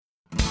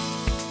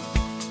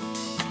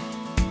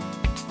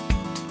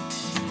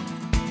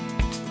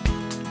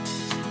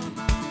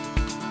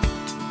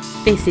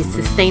This is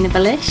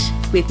Sustainable-ish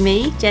with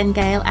me, Jen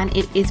Gale, and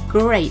it is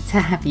great to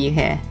have you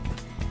here.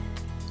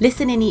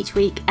 Listen in each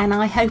week and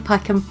I hope I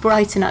can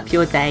brighten up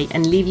your day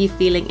and leave you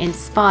feeling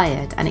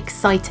inspired and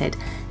excited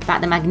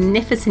about the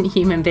magnificent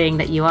human being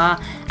that you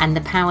are and the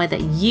power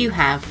that you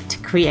have to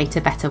create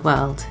a better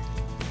world.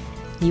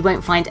 You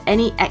won't find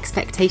any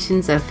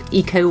expectations of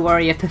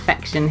eco-warrior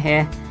perfection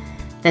here.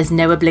 There's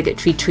no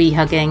obligatory tree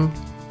hugging.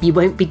 You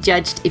won't be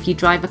judged if you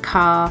drive a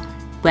car,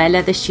 wear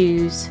leather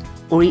shoes,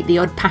 or eat the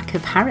odd pack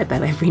of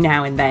Haribo every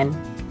now and then.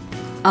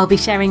 I'll be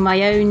sharing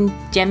my own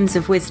gems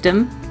of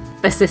wisdom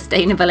for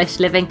sustainable-ish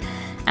living,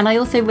 and I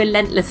also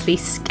relentlessly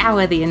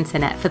scour the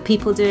internet for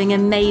people doing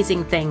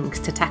amazing things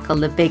to tackle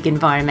the big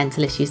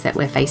environmental issues that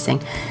we're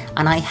facing,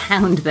 and I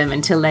hound them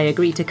until they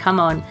agree to come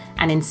on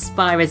and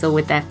inspire us all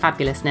with their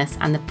fabulousness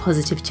and the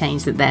positive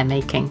change that they're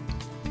making.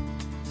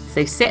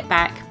 So sit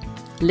back,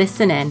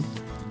 listen in,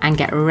 and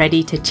get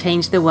ready to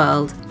change the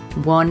world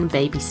one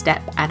baby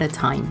step at a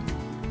time.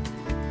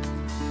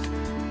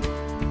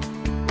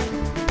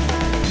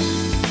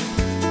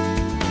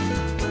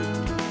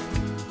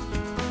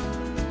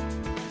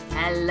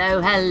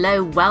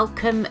 Hello,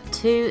 welcome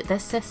to the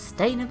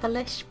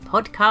Sustainable-ish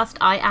podcast.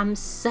 I am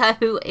so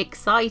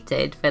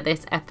excited for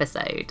this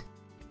episode.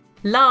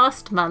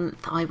 Last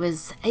month I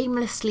was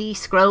aimlessly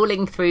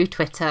scrolling through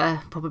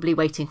Twitter, probably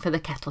waiting for the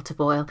kettle to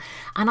boil,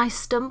 and I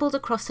stumbled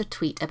across a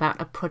tweet about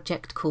a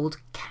project called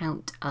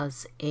Count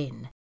Us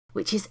In,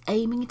 which is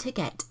aiming to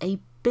get 1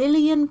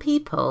 billion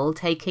people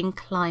taking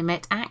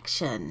climate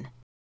action.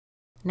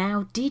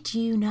 Now, did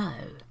you know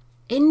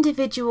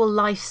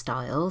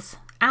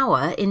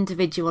our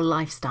individual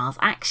lifestyles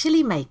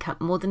actually make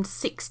up more than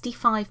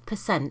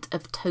 65%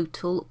 of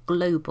total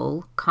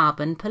global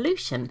carbon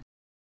pollution?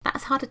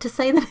 That's harder to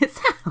say than it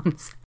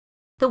sounds.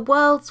 The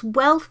world's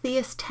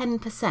wealthiest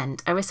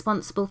 10% are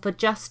responsible for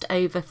just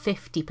over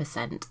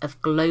 50% of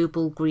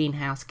global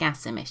greenhouse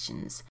gas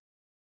emissions.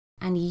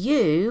 And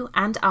you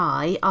and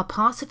I are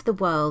part of the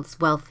world's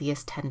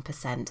wealthiest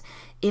 10%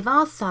 if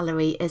our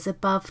salary is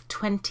above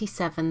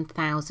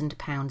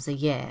 £27,000 a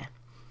year.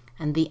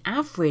 And the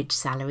average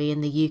salary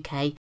in the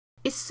UK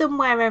is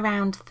somewhere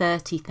around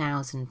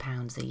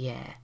 £30,000 a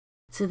year.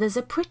 So there's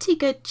a pretty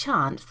good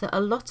chance that a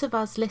lot of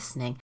us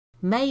listening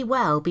may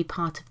well be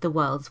part of the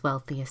world's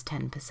wealthiest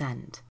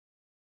 10%.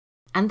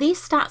 And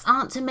these stats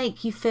aren't to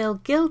make you feel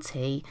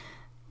guilty.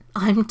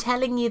 I'm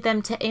telling you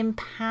them to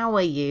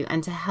empower you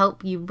and to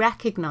help you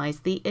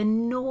recognise the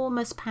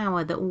enormous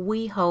power that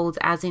we hold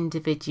as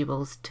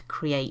individuals to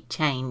create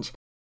change.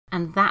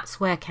 And that's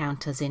where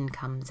Count Us In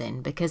comes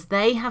in, because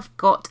they have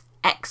got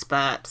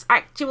experts,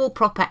 actual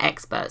proper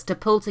experts, to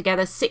pull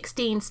together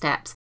 16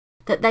 steps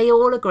that they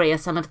all agree are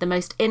some of the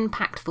most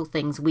impactful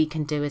things we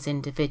can do as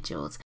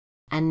individuals.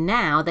 And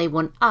now they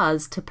want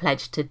us to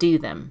pledge to do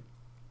them.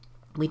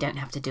 We don't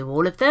have to do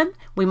all of them.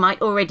 We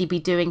might already be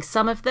doing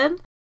some of them.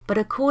 But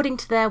according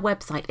to their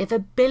website, if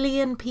 1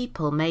 billion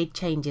people made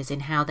changes in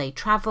how they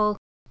travel,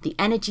 the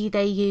energy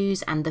they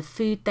use and the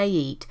food they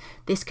eat,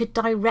 this could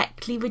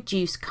directly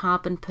reduce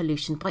carbon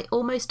pollution by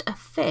almost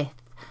 1/5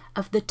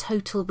 of the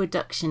total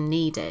reduction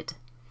needed.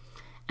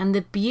 And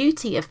the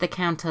beauty of the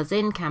Count Us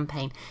In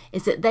campaign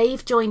is that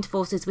they've joined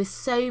forces with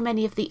so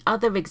many of the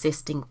other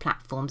existing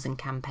platforms and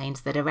campaigns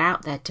that are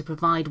out there to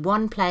provide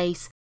one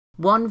place,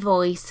 one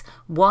voice,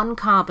 one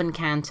carbon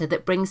counter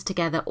that brings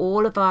together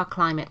all of our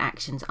climate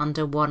actions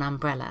under one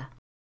umbrella.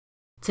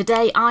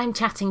 Today I'm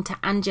chatting to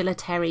Angela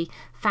Terry,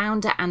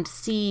 founder and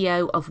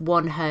CEO of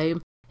One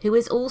Home, who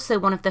is also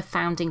one of the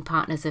founding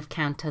partners of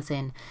Count Us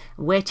In.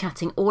 We're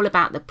chatting all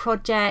about the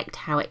project,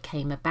 how it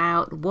came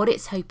about, what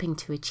it's hoping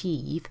to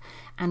achieve,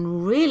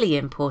 and really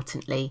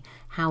importantly,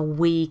 how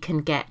we can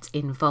get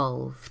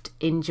involved.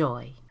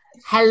 Enjoy.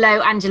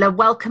 Hello, Angela.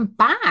 Welcome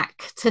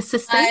back to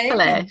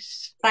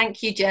Sustainable-ish.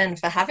 Thank you, Jen,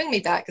 for having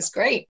me back. It's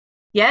great.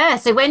 Yeah,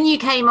 so when you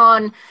came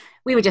on,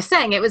 we were just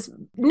saying it was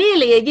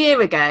nearly a year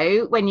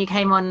ago when you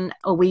came on,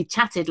 or we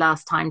chatted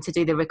last time to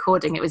do the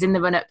recording. It was in the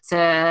run-up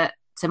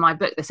to my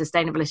book, The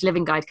Sustainable-ish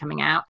Living Guide, coming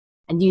out.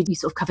 And you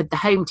sort of covered the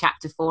home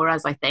chapter for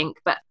us, I think.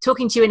 But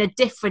talking to you in a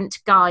different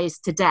guise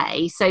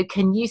today. So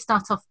can you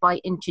start off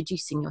by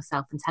introducing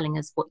yourself and telling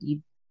us what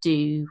you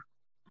do?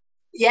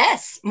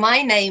 Yes,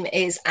 my name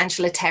is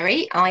Angela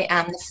Terry. I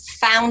am the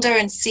founder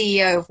and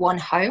CEO of One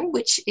Home,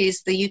 which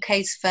is the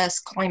UK's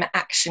first climate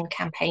action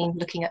campaign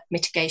looking at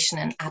mitigation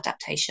and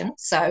adaptation.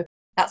 So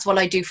that's what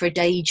I do for a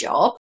day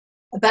job.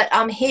 But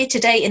I'm here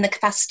today in the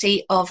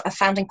capacity of a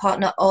founding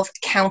partner of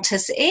Count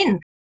Us In,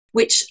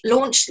 which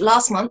launched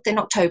last month in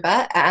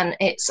October. And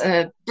it's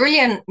a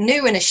brilliant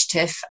new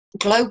initiative,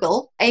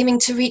 global, aiming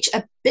to reach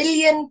 1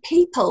 billion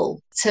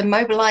people, to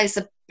mobilise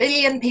 1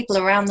 billion people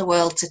around the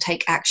world to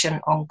take action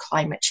on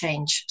climate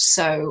change.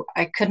 So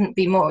I couldn't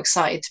be more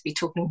excited to be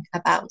talking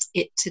about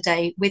it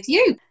today with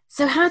you.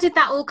 So how did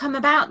that all come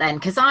about then?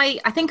 Because I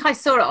think I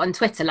saw it on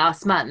Twitter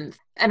last month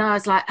and I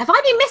was like, have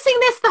I been missing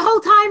this the whole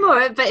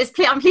time? But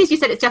I'm pleased you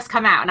said it's just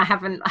come out and I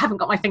haven't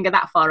got my finger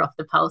that far off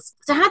the pulse.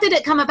 So how did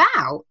it come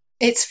about?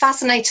 It's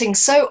fascinating.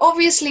 So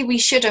obviously we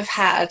should have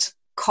had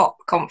COP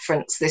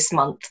conference this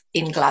month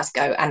in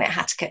Glasgow, and it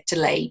had to get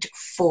delayed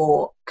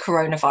for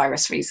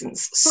coronavirus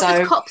reasons. What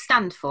does COP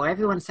stand for?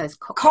 Everyone says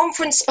COP.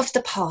 Conference of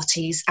the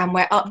Parties, and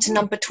we're up to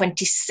number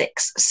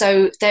 26.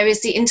 So there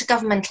is the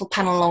Intergovernmental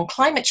Panel on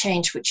Climate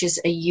Change, which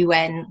is a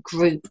UN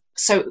group.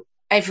 So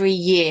every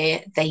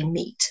year they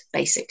meet,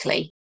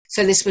 basically.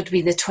 So this would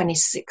be the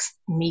 26th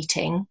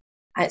meeting.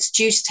 It's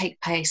due to take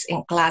place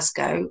in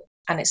Glasgow,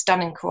 and it's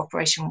done in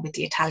cooperation with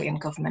the Italian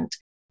government.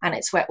 And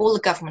it's where all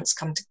the governments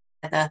come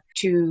together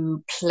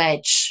to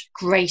pledge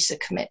greater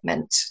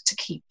commitment to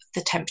keep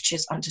the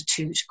temperatures under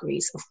 2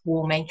 degrees of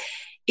warming.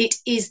 It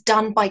is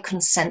done by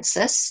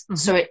consensus. Mm-hmm.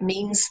 So it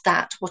means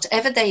that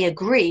whatever they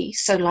agree,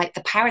 so like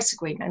the Paris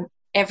Agreement,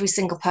 every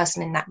single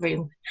person in that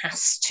room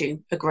has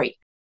to agree.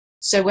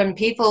 So when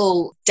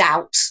people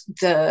doubt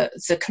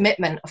the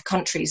commitment of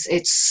countries,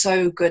 it's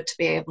so good to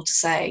be able to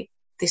say,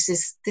 this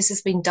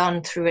has been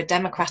done through a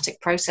democratic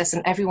process,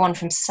 and everyone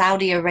from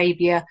Saudi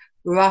Arabia,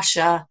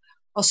 Russia,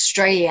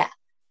 Australia,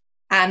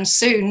 and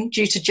soon,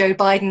 due to Joe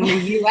Biden,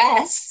 the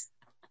US,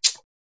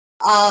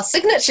 are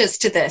signatures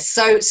to this.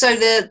 So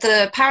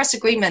the Paris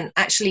Agreement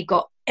actually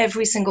got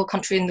every single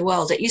country in the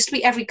world. It used to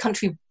be every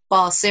country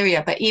bar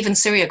Syria, but even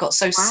Syria got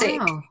so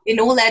sick in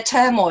all their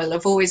turmoil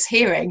of always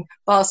hearing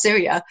bar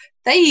Syria,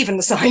 they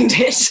even signed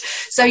it.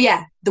 So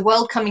yeah, the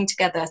world coming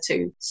together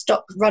to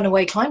stop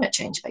runaway climate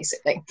change,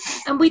 basically.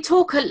 And we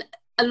talk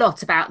a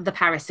lot about the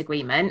Paris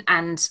Agreement,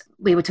 and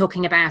we were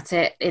talking about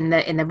it in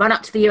the run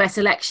up to the US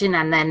election,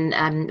 and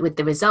then with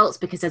the results,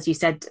 because as you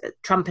said,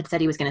 Trump had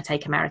said he was going to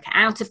take America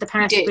out of the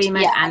Paris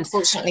Agreement. Yeah, and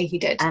unfortunately he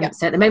did.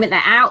 So at the moment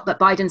they're out, but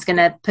Biden's going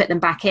to put them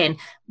back in.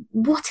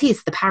 What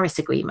is the Paris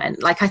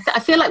Agreement? Like, I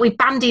feel like we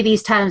bandy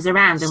these terms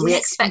around and we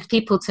expect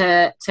people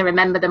to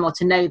remember them or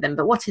to know them,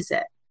 but what is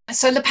it?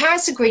 So the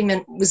Paris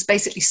Agreement was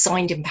basically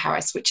signed in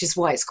Paris, which is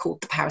why it's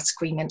called the Paris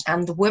Agreement.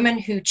 And the woman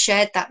who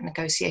chaired that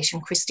negotiation,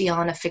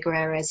 Christiana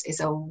Figueres, is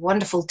a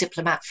wonderful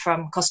diplomat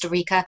from Costa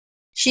Rica.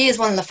 She is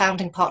one of the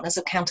founding partners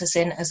of Count Us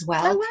In as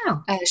well.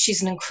 Oh, wow.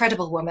 She's an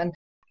incredible woman.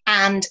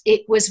 And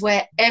it was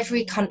where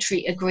every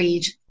country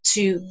agreed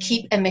to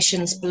keep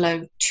emissions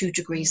below 2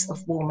 degrees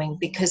of warming,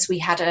 because we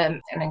had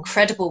an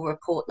incredible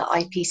report. The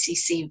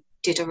IPCC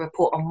did a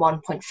report on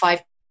 1.5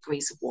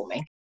 degrees of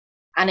warming.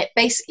 And it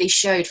basically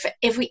showed for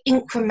every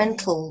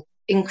incremental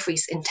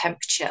increase in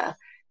temperature,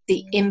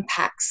 the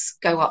impacts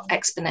go up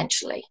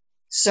exponentially.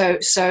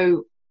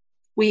 So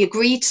we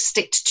agreed to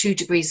stick to 2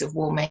 degrees of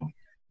warming,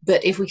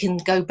 but if we can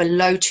go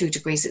below 2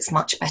 degrees, it's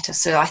much better.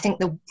 So I think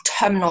the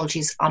terminology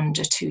is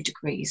under 2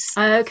 degrees.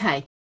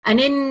 Okay.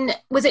 And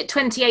was it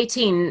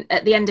 2018,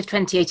 at the end of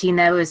 2018,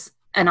 there was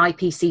an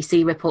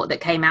IPCC report that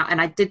came out,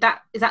 and is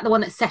that the one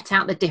that set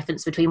out the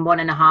difference between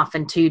 1.5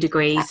 and 2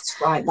 degrees? That's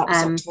right, that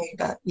was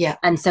October, yeah.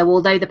 And so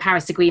although the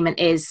Paris Agreement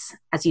is,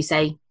 as you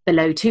say,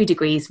 below 2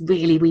 degrees,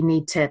 really we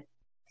need to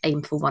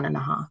aim for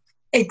 1.5.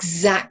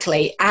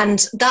 Exactly,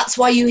 and that's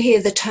why you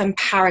hear the term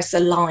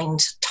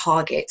Paris-aligned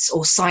targets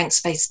or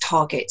science-based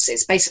targets.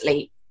 It's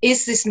basically,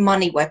 is this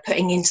money we're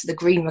putting into the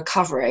green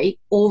recovery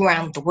all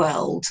around the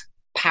world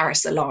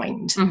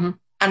Paris-aligned? Mm-hmm.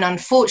 And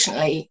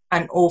unfortunately,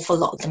 an awful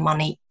lot of the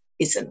money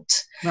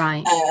isn't.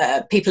 Right.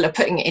 People are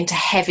putting it into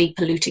heavy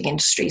polluting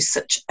industries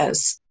such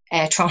as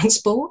air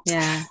transport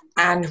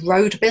and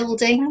road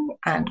building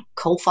and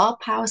coal-fired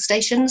power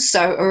stations.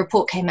 So a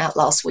report came out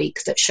last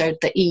week that showed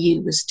the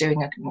EU was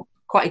doing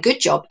quite a good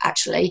job,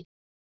 actually,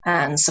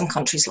 and some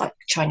countries like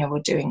China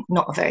were doing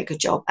not a very good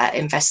job at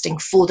investing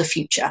for the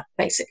future,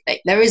 basically.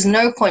 There is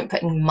no point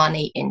putting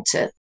money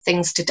into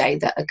things today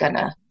that are going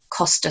to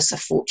cost us a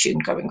fortune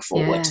going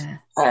forward.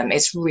 Yeah.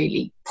 It's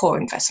really poor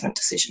investment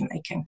decision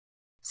making.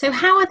 So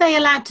how are they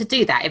allowed to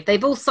do that if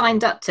they've all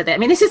signed up to that? I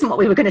mean, this isn't what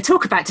we were going to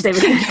talk about today.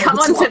 We're going to come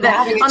on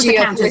to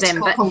Count Us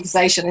In, but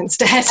conversation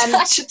instead.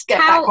 I should get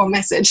back on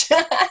message.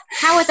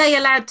 How are they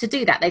allowed to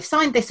do that? They've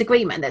signed this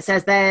agreement that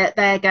says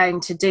they're going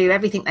to do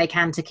everything they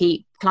can to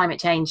keep climate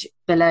change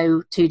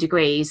below 2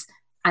 degrees,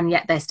 and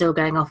yet they're still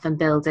going off and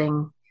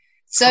building.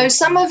 So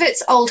some of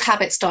it's old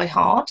habits die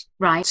hard.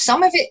 Right.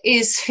 Some of it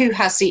is who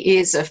has the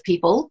ears of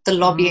people. The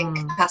lobbying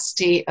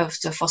capacity of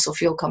the fossil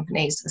fuel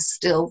companies is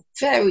still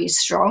very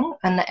strong,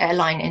 and the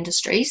airline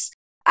industries.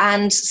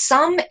 And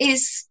some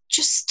is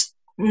just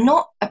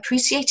not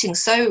appreciating.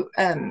 So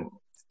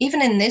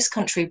even in this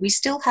country, we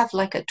still have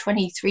like a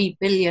 £23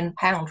 billion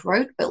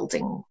road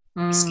building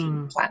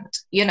scheme planned.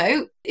 You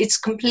know, it's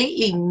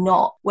completely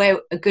not where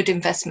a good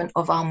investment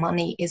of our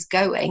money is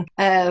going.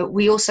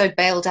 We also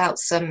bailed out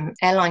some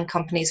airline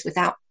companies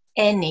without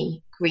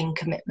any green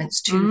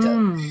commitments to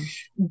them.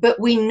 But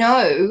we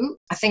know,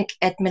 I think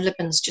Ed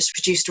Miliband's just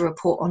produced a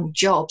report on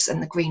jobs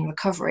and the green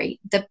recovery.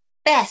 The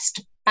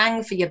best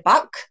bang for your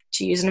buck,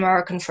 to use an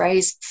American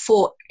phrase,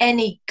 for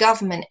any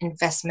government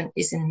investment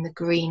is in the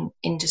green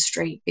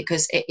industry,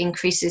 because it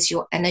increases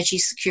your energy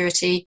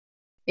security.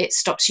 It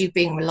stops you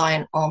being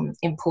reliant on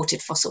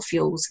imported fossil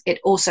fuels. It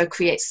also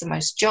creates the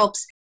most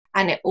jobs,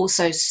 and it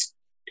also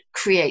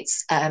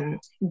creates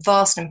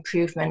vast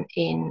improvement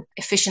in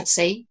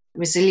efficiency,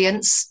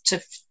 resilience to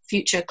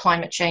future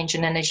climate change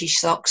and energy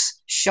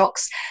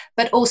shocks,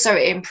 but also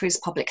it improves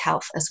public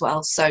health as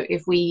well. So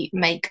if we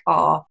make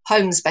our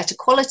homes better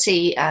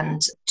quality and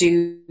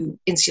do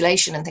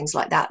insulation and things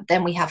like that,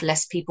 then we have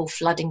less people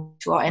flooding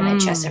to our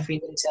NHS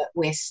every winter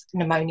with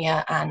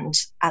pneumonia and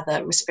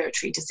other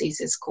respiratory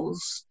diseases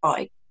caused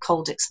by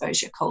cold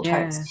exposure, cold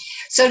homes.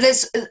 So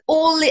there's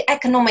all the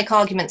economic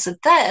arguments are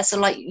there. So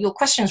like your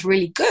question is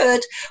really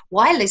good.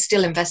 Why are they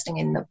still investing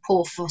in the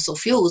poor fossil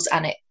fuels?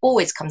 And it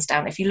always comes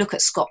down, if you look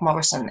at Scott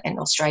Morrison in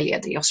Australia,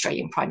 the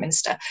Australian Prime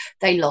Minister,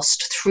 they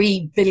lost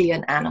 3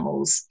 billion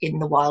animals in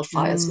the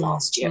wildfires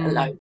last year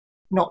alone.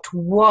 Not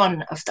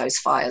one of those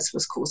fires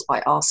was caused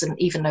by arson,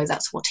 even though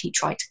that's what he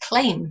tried to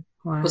claim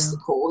was the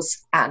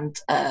cause, and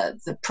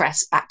the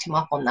press backed him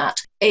up on that.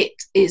 It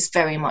is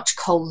very much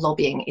coal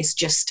lobbying is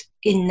just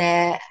in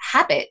their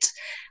habit.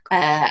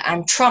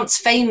 And Trump's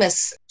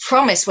famous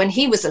promise when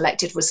he was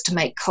elected was to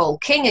make coal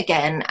king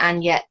again,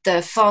 and yet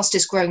the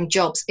fastest growing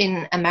jobs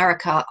in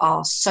America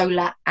are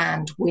solar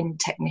and wind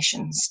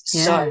technicians.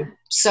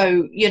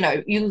 So you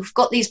know, you've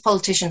got these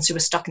politicians who are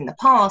stuck in the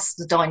past,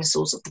 the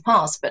dinosaurs of the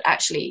past, but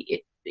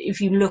actually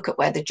if you look at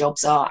where the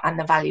jobs are and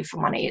the value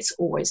for money, it's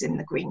always in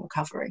the green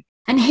recovery.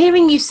 And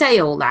hearing you say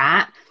all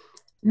that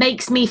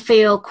makes me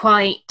feel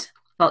quite,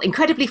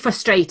 incredibly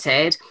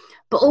frustrated.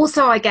 But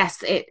also, I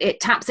guess it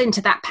taps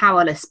into that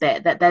powerless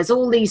bit, that there's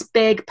all these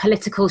big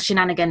political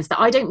shenanigans that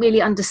I don't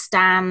really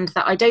understand,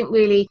 that I don't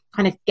really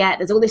kind of get.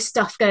 There's all this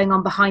stuff going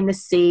on behind the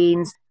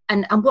scenes.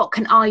 And what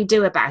can I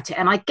do about it?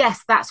 And I guess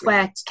that's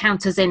where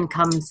Counters In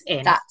comes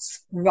in.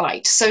 That's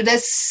right. So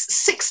there's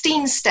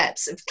 16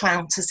 steps of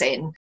Counters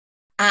In.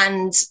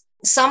 And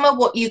some are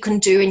what you can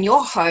do in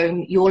your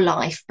home, your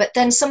life. But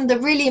then some of the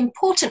really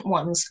important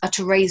ones are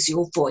to raise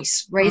your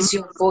voice. Raise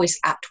your voice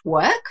at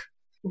work.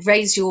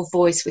 Raise your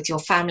voice with your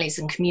families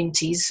and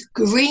communities,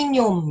 green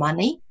your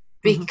money,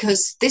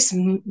 because this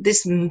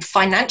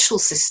financial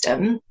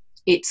system,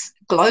 it's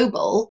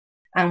global,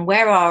 and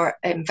where our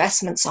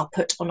investments are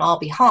put on our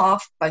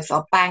behalf, both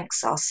our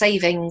banks, our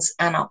savings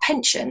and our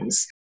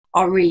pensions,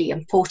 are really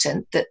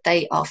important, that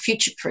they are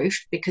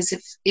future-proofed, because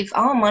if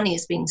our money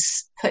is being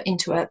put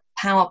into a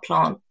power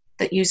plant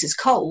that uses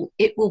coal,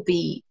 it will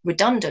be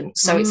redundant.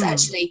 So it's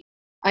actually,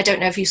 I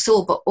don't know if you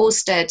saw, but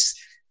Ørsted's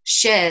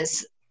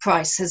shares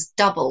price has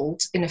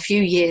doubled in a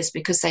few years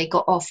because they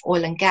got off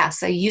oil and gas.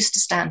 They used to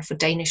stand for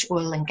Danish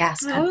Oil and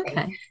Gas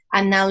Company,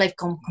 and now they've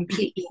gone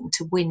completely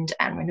into wind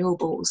and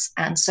renewables.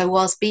 And so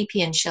whilst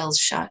BP and Shell's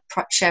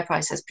share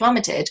price has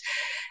plummeted,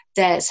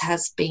 theirs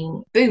has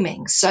been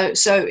booming. So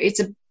it's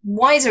a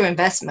wiser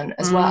investment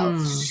as well.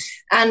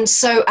 And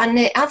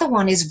the other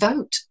one is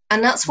vote.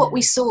 And that's what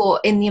we saw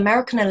in the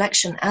American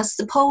election. As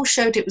the poll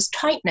showed it was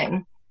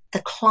tightening,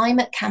 the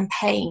climate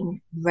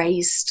campaign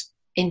raised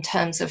in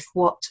terms of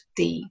what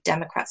the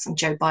Democrats and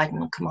Joe Biden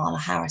and Kamala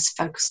Harris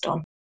focused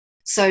on.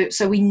 So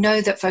we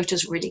know that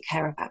voters really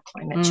care about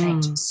climate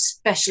change,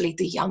 especially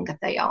the younger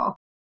they are.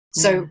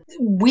 So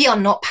we are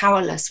not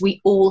powerless.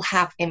 We all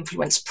have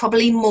influence,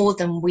 probably more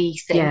than we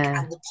think.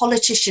 And the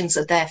politicians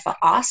are there for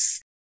us.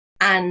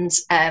 And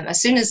as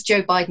soon as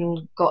Joe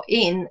Biden got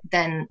in,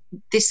 then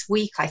this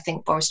week, I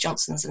think Boris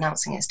Johnson's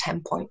announcing his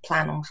 10-point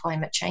plan on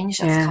climate change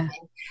that's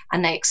coming.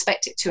 And they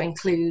expect it to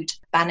include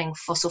banning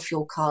fossil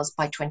fuel cars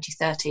by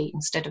 2030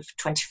 instead of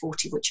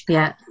 2040, which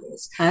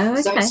is.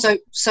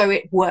 So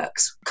it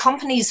works.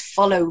 Companies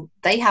follow,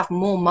 they have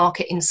more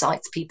market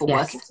insights people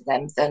working for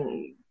them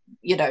than,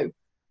 you know,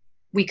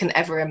 we can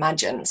ever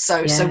imagine.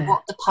 So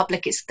what the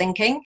public is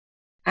thinking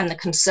and the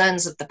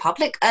concerns of the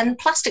public, and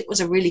plastic was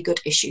a really good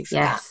issue for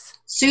that.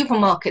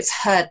 Supermarkets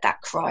heard that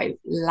cry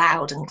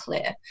loud and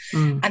clear.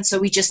 And so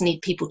we just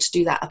need people to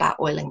do that about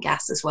oil and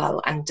gas as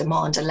well, and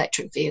demand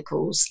electric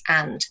vehicles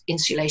and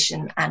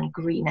insulation and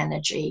green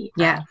energy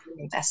and green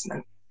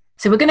investment.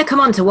 So we're going to come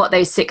on to what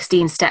those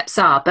 16 steps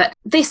are. But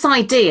this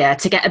idea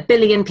to get 1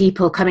 billion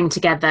people coming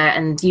together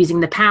and using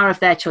the power of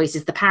their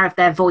choices, the power of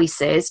their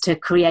voices to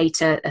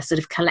create a sort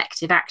of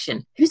collective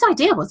action, whose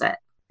idea was it?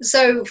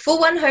 So for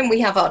One Home, we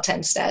have our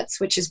 10 steps,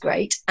 which is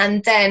great.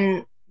 And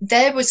then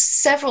there was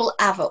several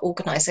other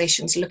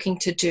organisations looking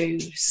to do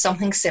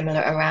something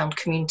similar around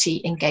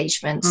community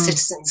engagement,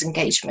 citizens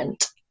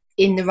engagement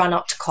in the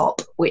run-up to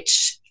COP,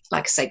 which,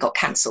 like I say, got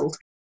cancelled.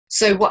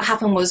 So what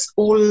happened was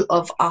all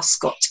of us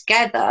got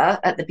together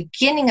at the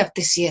beginning of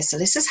this year. So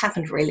this has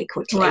happened really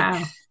quickly.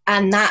 Wow.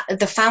 And that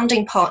the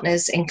founding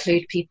partners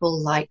include people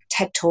like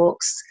TED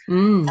Talks.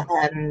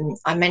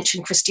 I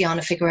mentioned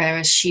Christiana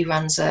Figueres. She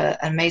runs an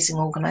amazing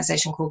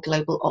organisation called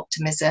Global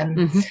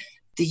Optimism.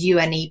 The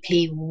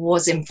UNEP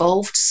was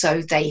involved,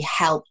 so they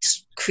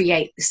helped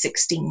create the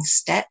 16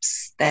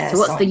 steps. So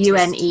what's the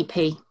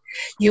UNEP?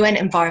 UN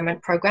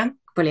Environment Programme.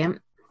 Brilliant.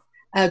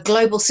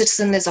 Global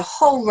Citizen, there's a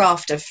whole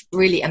raft of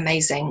really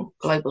amazing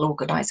global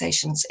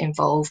organisations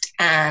involved,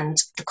 and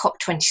the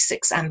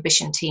COP26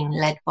 Ambition team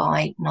led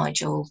by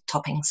Nigel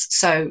Toppings.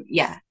 So,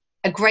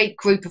 a great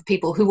group of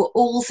people who were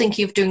all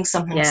thinking of doing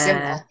something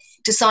similar,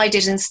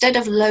 decided instead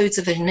of loads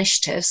of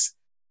initiatives,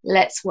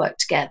 let's work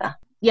together.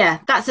 Yeah,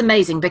 that's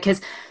amazing,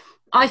 because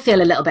I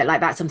feel a little bit like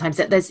that sometimes,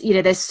 that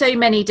there's so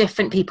many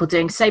different people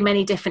doing so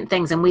many different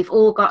things, and we've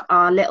all got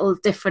our little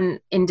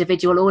different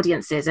individual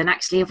audiences. And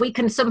actually, if we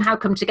can somehow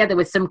come together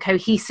with some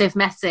cohesive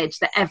message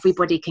that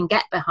everybody can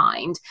get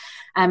behind,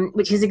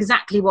 which is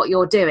exactly what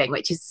you're doing,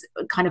 which is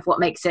kind of what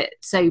makes it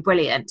so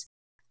brilliant.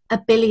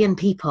 1 billion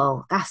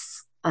people,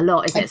 that's a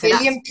lot, isn't it? 1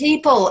 billion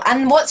people.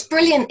 And what's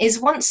brilliant is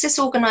once this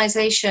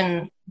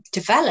organisation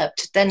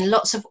developed, then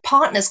lots of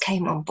partners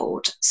came on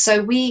board.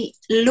 So we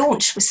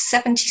launched with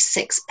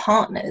 76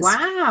 partners.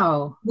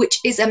 Wow. Which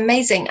is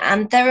amazing.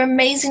 And they're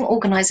amazing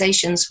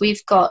organisations.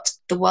 We've got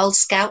the World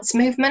Scouts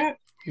movement.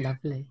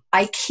 Lovely.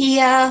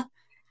 IKEA,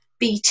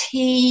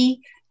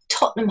 BT,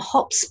 Tottenham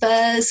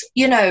Hotspurs,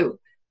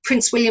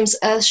 Prince William's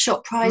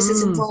Earthshot Prize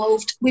is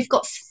involved. We've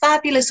got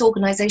fabulous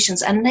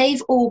organisations, and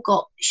they've all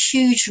got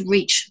huge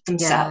reach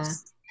themselves.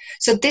 Yeah.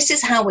 So this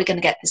is how we're going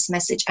to get this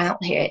message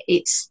out here.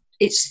 It's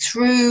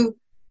through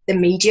the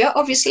media,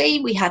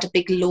 obviously. We had a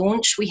big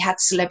launch. We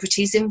had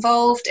celebrities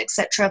involved,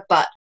 etc.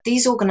 But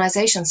these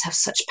organisations have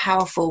such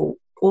powerful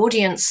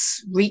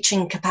audience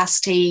reaching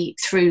capacity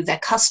through their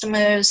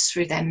customers,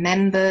 through their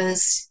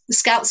members. The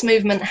Scouts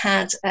movement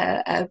had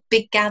a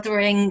big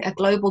gathering, a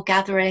global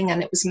gathering,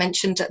 and it was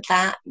mentioned at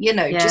that,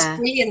 just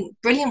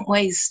brilliant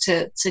ways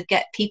to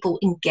get people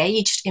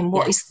engaged in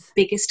what is the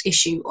biggest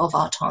issue of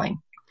our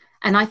time.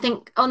 And I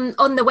think on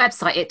the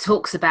website, it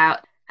talks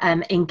about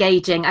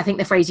engaging, I think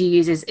the phrase you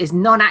use is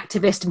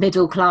non-activist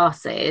middle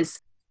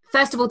classes.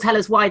 First of all, tell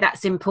us why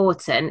that's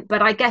important.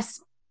 But I guess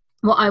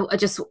what I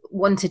just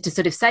wanted to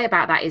sort of say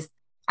about that is,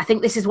 I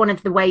think this is one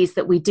of the ways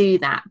that we do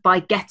that, by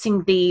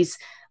getting these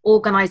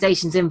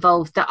organisations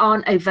involved that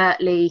aren't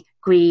overtly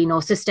green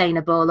or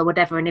sustainable or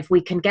whatever. And if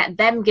we can get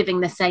them giving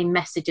the same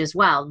message as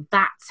well,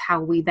 that's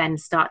how we then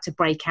start to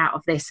break out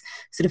of this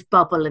sort of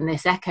bubble and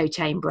this echo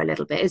chamber a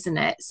little bit, isn't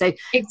it? So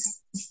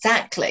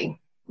exactly.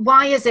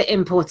 Why is it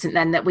important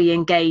then that we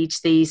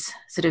engage these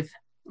sort of,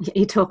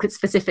 you talk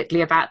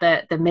specifically about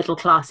the middle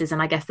classes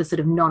and I guess the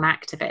sort of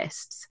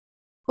non-activists?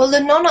 Well,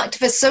 the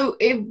non-activists, so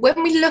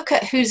when we look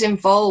at who's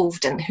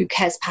involved and who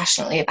cares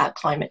passionately about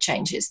climate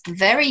change, it's the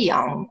very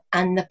young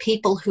and the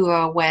people who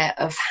are aware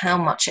of how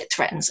much it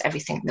threatens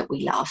everything that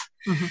we love.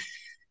 Mm-hmm.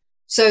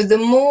 So the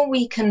more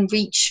we can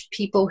reach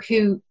people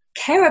who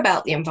care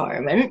about the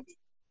environment,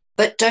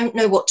 but don't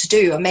know what to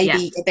do, or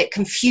maybe a bit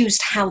confused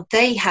how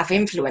they have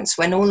influence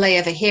when all they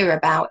ever hear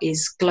about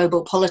is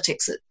global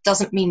politics that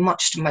doesn't mean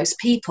much to most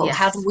people. Yes.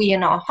 How do we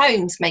in our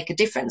homes make a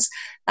difference?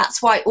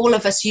 That's why all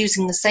of us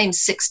using the same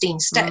 16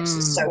 steps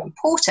is so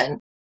important.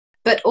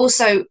 But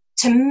also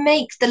to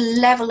make the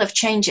level of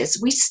changes,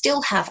 we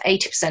still have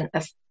 80%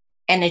 of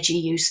energy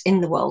use in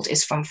the world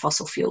is from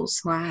fossil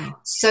fuels. Wow.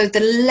 So the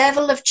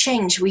level of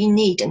change we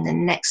need in the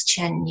next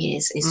 10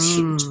 years is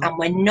huge. And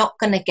we're not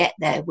going to get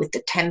there with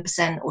the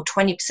 10% or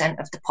 20%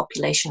 of the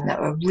population that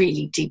are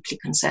really deeply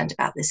concerned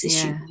about this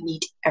issue. Yeah. We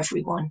need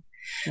everyone.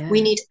 Yeah.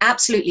 We need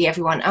absolutely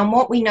everyone. And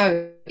what we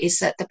know is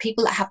that the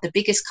people that have the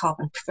biggest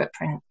carbon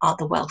footprint are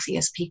the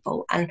wealthiest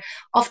people. And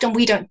often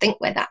we don't think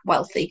we're that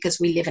wealthy because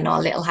we live in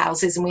our little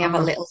houses and we have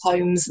our little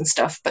homes and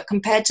stuff. But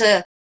compared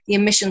to the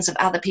emissions of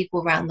other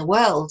people around the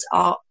world,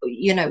 are,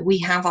 we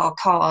have our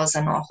cars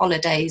and our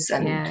holidays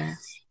and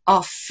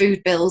our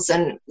food bills.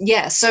 And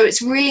so it's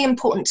really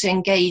important to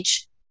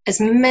engage as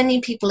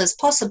many people as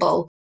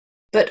possible,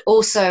 but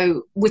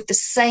also with the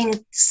same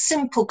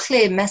simple,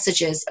 clear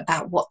messages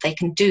about what they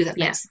can do that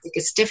makes the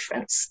biggest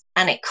difference.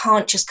 And it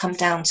can't just come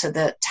down to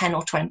the 10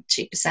 or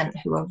 20%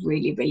 who are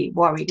really, really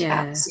worried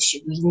about this issue.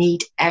 We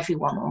need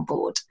everyone on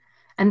board.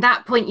 And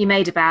that point you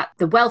made about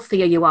the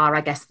wealthier you are,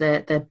 I guess,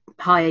 the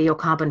higher your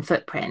carbon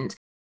footprint.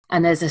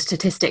 And there's a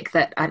statistic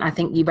that, and I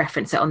think you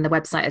reference it on the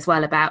website as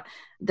well, about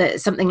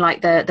something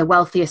like the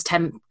wealthiest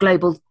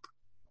global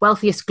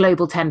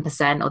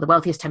 10%, or the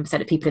wealthiest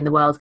 10% of people in the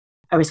world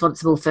are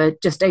responsible for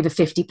just over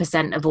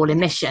 50% of all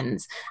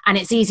emissions. And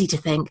it's easy to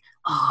think,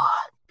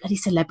 bloody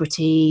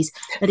celebrities,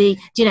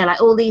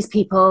 like all these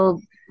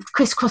people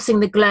crisscrossing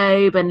the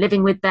globe and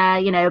living with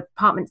their,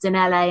 apartments in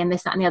LA and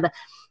this, that and the other.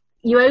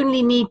 You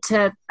only need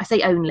to, I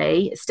say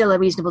only, it's still a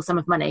reasonable sum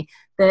of money.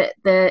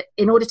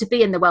 In order to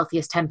be in the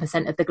wealthiest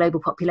 10% of the global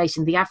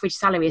population, the average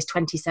salary is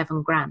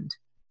 27 grand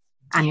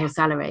annual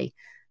salary.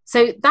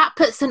 So that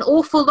puts an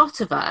awful lot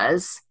of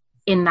us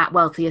in that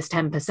wealthiest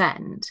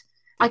 10%.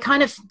 I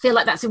kind of feel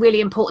like that's a really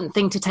important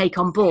thing to take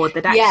on board,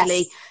 that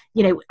actually,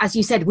 as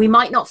you said, we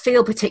might not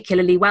feel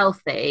particularly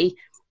wealthy,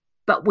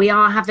 but we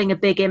are having a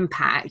big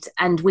impact.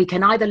 And we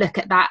can either look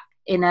at that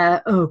in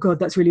oh God,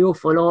 that's really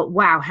awful, or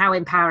wow, how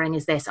empowering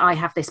is this? I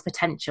have this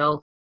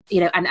potential,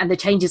 and the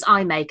changes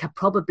I make are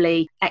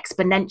probably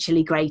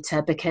exponentially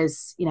greater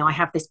because, I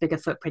have this bigger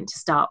footprint to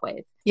start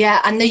with.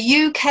 Yeah, and the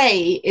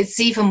UK is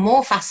even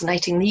more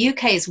fascinating. The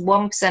UK is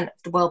 1% of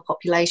the world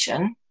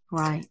population.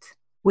 Right.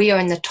 We are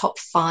in the top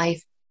 5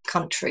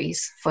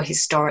 countries for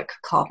historic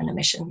carbon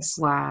emissions.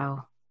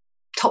 Wow.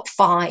 Top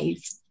 5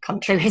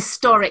 countries. So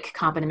historic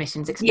carbon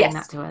emissions, explain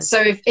that to us.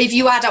 So if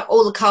you add up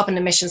all the carbon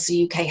emissions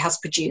the UK has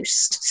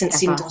produced since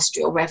the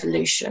Industrial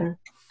Revolution,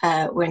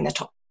 we're in the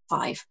top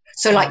 5.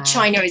 So like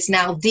China is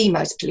now the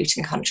most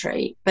polluting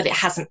country, but it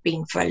hasn't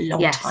been for a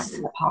long time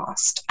in the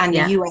past. And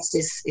the US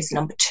is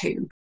number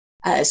 2.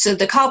 So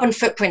the carbon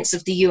footprints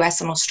of the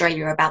US and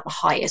Australia are about the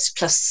highest,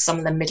 plus some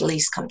of the Middle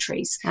East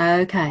countries.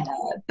 Okay.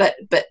 But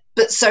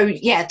so,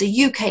 yeah,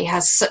 the UK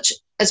has such,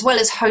 as well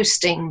as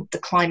hosting the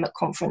climate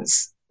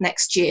conference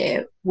next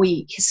year,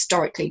 we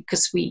historically,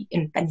 because we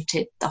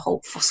invented the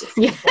whole fossil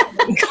fuel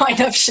kind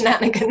of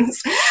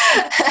shenanigans,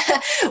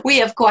 we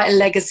have quite a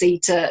legacy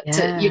to,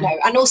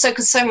 and also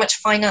because so much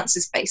finance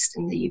is based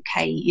in the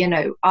UK,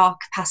 our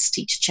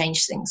capacity to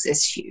change things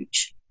is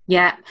huge.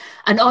 Yeah.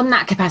 And on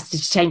that capacity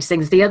to change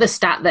things, the other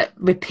stat that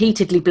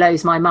repeatedly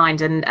blows my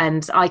mind,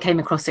 and I came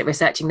across it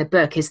researching the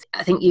book, is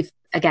I think you've,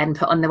 again,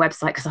 put on the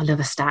website because I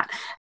love a stat.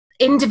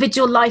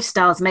 Individual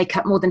lifestyles make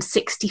up more than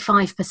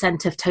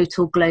 65% of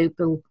total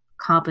global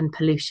carbon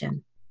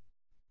pollution.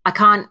 I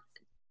can't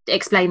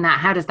explain that.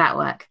 How does that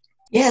work?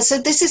 Yeah, so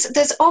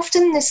there's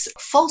often this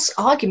false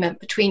argument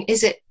between,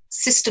 is it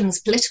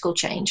systems political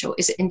change or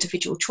is it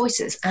individual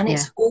choices? And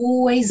it's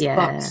always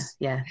both.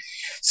 Yeah.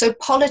 So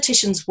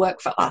politicians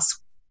work for us.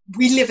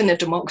 We live in a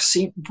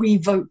democracy. We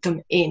vote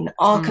them in.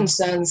 Our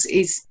concerns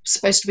is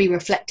supposed to be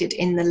reflected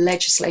in the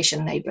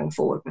legislation they bring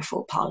forward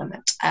before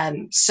Parliament.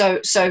 So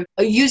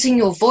using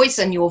your voice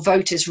and your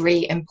vote is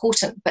really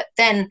important. But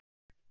then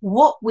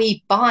what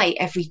we buy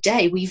every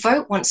day, we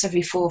vote once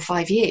every 4 or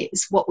 5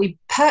 years. What we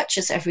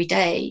purchase every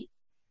day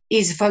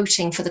is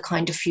voting for the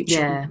kind of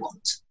future we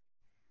want.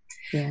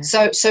 Yeah.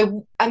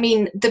 So I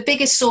mean, the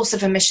biggest source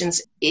of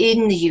emissions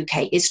in the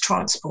UK is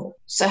transport.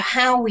 So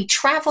how we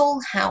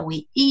travel, how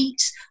we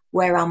eat,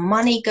 where our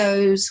money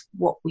goes,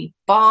 what we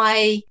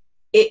buy,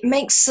 it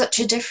makes such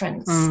a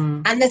difference.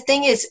 And the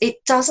thing is,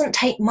 it doesn't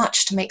take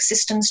much to make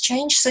systems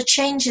change. So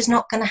change is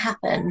not going to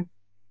happen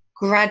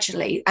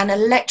gradually. And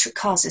electric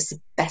cars is the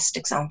best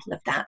example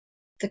of that.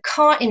 The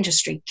car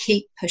industry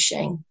keep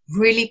pushing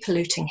really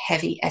polluting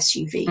heavy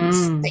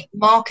SUVs. They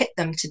market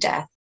them to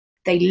death.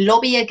 They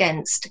lobby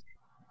against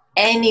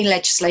any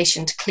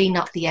legislation to clean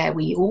up the air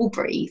we all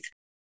breathe.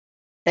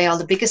 They are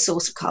the biggest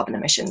source of carbon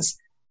emissions.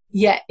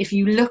 Yet, if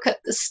you look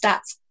at the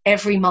stats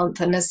every month,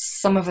 and as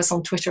some of us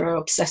on Twitter are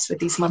obsessed with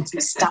these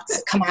monthly stats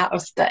that come out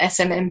of the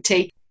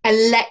SMMT,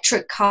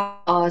 electric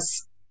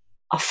cars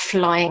are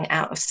flying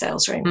out of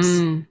sales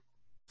rooms.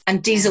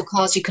 And diesel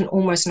cars you can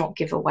almost not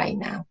give away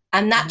now.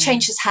 And that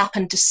change has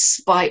happened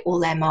despite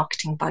all their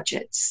marketing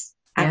budgets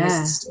and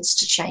resistance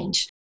to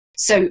change.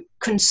 So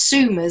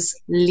consumers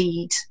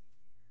lead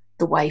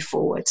the way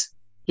forward.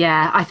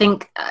 Yeah, I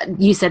think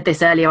you said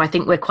this earlier. I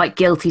think we're quite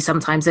guilty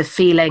sometimes of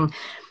feeling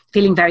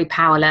very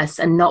powerless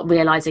and not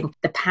realizing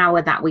the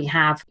power that we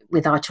have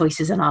with our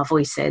choices and our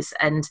voices.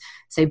 And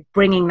so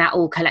bringing that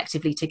all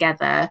collectively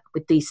together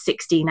with these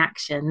 16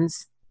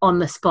 actions on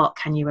the spot.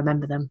 Can you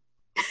remember them?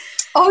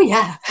 Oh,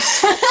 yeah.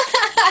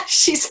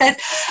 She said,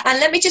 and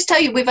let me just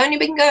tell you, we've only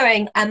been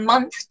going a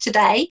month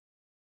today.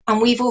 And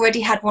we've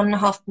already had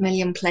 1.5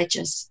 million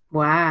pledges.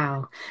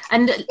 Wow.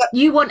 And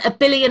you want 1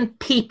 billion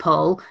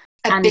people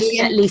and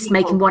at least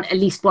want at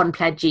least one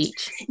pledge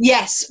each.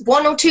 Yes,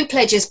 1 or 2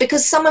 pledges,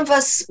 because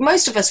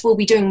most of us will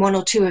be doing 1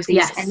 or 2 of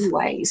these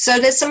anyway. So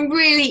there's some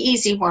really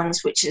easy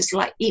ones, which is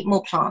like eat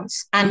more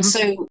plants. And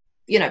so,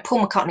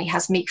 Paul McCartney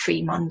has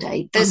Meat-Free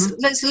Monday.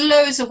 There's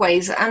loads of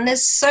ways, and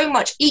there's so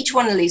much. Each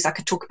one of these I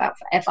could talk about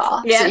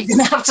forever. Yes. So you're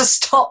going to have to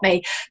stop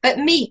me. But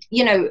meat,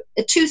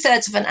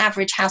 2/3 of an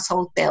average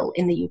household bill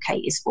in the UK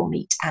is for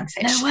meat and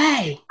fish. No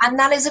way. And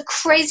that is a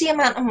crazy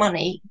amount of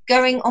money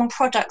going on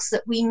products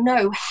that we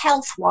know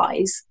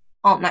health-wise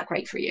aren't that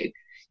great for you.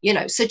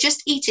 So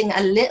just eating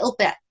a little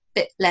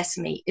bit less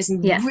meat is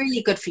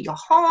really good for your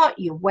heart,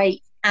 your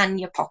weight,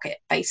 and your pocket,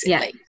 basically.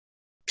 Yeah.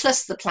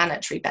 Plus the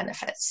planetary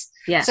benefits.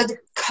 Yeah. So the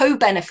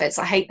co-benefits,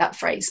 I hate that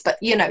phrase, but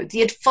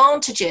the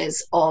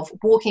advantages of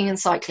walking and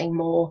cycling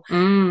more,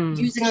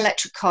 using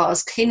electric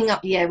cars, cleaning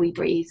up the air we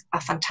breathe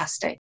are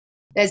fantastic.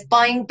 There's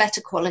buying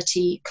better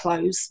quality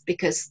clothes,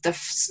 because the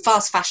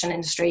fast fashion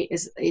industry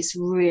is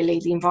really,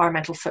 the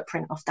environmental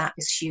footprint of that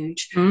is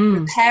huge.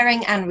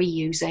 Repairing and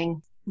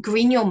reusing,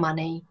 green your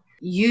money,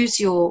 use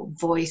your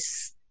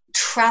voice,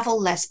 travel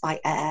less by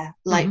air,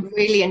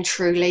 really and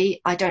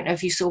truly. I don't know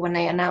if you saw when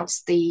they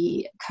announced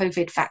the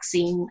COVID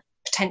vaccine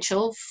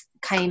potential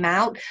came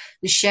out,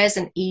 the shares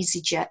in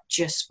EasyJet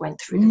just went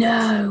through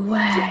the roof.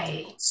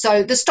 Way.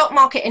 So the stock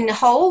market in the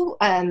whole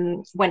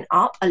went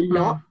up a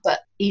lot, but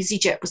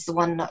EasyJet was the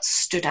one that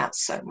stood out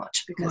so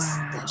much because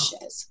their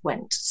shares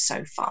went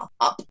so far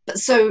up. But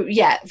so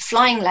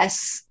flying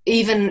less,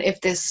 even if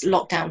this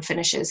lockdown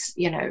finishes,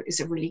 is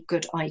a really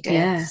good idea.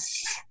 Yeah.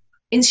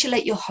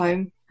 Insulate your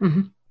home.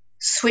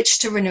 Switch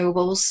to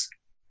renewables.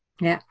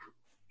 Yeah.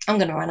 I'm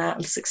going to run out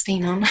of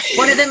 16 on.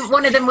 One of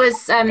them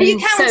was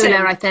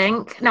solar, I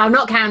think. No, I'm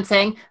not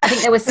counting. I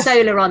think there was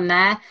solar on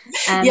there.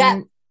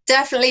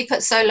 Definitely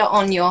put solar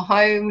on your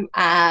home.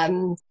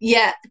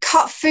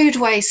 Cut food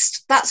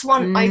waste. That's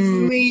one I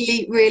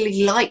really,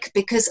 really like,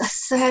 because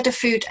a third of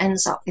food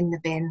ends up in the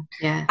bin.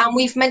 Yeah. And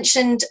we've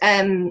mentioned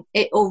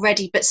it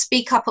already, but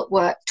speak up at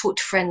work, talk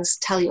to friends,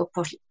 tell your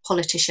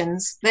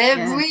politicians.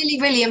 They're really,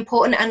 really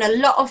important. And a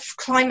lot of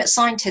climate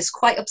scientists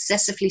quite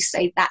obsessively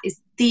say that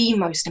is the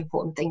most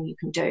important thing you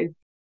can do.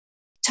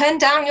 Turn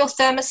down your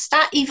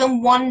thermostat.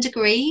 Even 1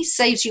 degree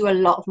saves you a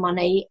lot of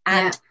money.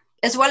 And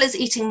as well as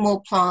eating more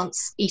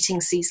plants, eating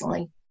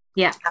seasonally.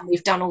 Yeah. And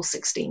we've done all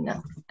 16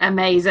 now.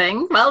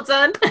 Amazing. Well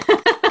done.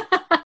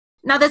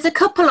 Now, there's a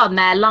couple on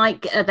there,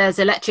 like there's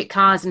electric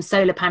cars and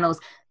solar panels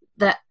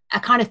that are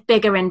kind of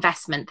bigger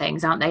investment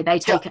things, aren't they? They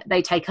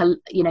take a,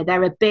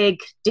 they're a big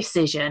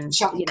decision,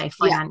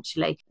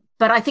 financially. Yeah.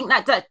 But I think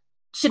that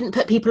shouldn't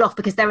put people off,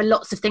 because there are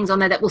lots of things on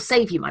there that will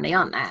save you money,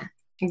 aren't there?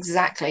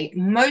 Exactly.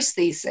 Most of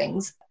these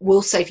things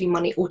will save you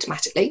money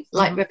automatically,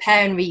 like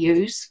repair and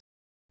reuse.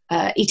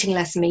 Eating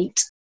less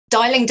meat.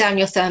 Dialing down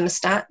your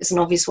thermostat is an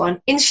obvious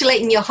one.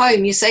 Insulating your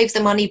home, you save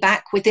the money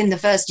back within the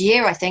first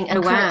year, I think.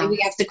 And currently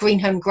we have the Green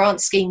Home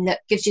Grant Scheme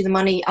that gives you the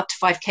money up to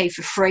 5k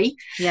for free.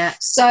 Yeah.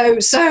 So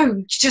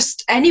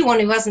just anyone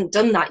who hasn't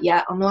done that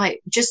yet, I'm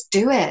like, just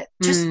do it.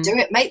 Just do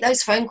it. Make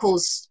those phone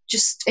calls.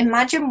 Just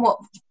imagine what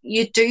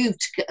you do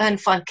to earn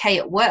 5k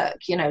at work.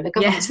 The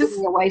government's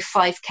giving away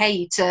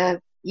 5k to,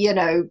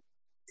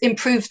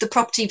 improve the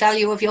property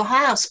value of your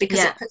house,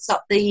 because it puts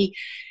up the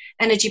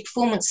energy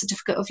performance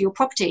certificate of your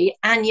property,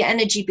 and your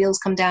energy bills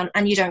come down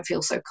and you don't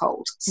feel so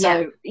cold.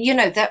 So,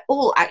 they're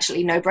all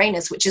actually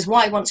no-brainers, which is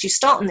why once you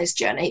start on this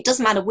journey, it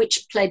doesn't matter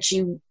which pledge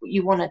you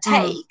want to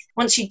take.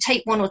 Once you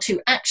take 1 or 2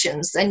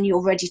 actions, then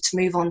you're ready to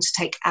move on to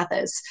take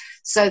others.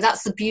 So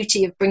that's the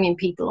beauty of bringing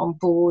people on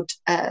board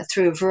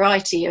through a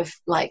variety of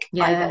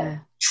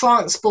either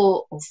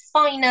transport or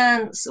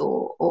finance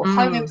or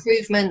home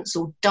improvements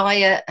or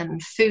diet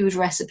and food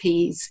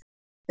recipes.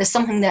 There's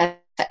something there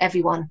for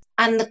everyone.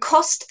 And the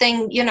cost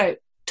thing,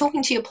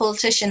 talking to your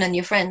politician and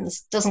your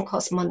friends doesn't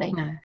cost money.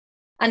 No.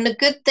 And the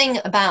good thing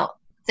about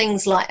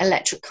things like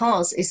electric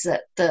cars is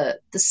that the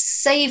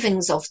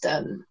savings of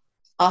them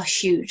are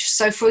huge.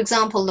 So, for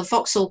example, the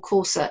Vauxhall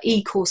Corsa,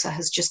 e-Corsa,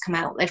 has just come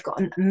out. They've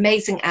got an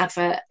amazing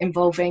advert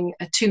involving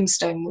a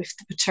tombstone with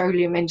the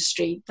petroleum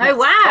industry. Oh,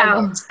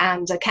 wow.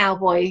 And a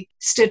cowboy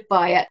stood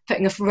by it,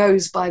 putting a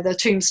rose by the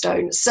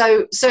tombstone.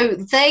 So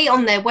they,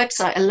 on their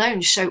website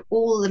alone, show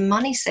all the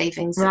money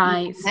savings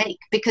that you can make,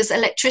 because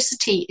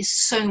electricity is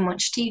so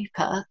much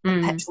cheaper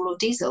than petrol or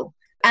diesel.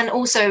 And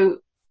also,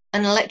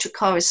 an electric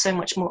car is so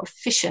much more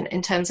efficient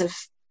in terms of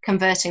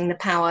converting the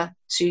power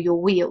to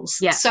your wheels.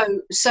 Yeah.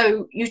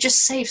 So you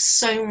just save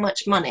so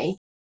much money.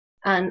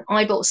 And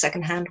I bought a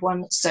secondhand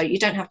one, so you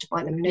don't have to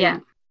buy them new. Yeah.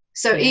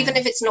 So even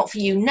if it's not for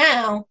you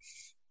now,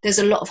 there's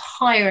a lot of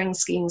hiring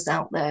schemes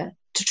out there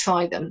to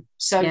try them.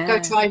 So go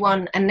try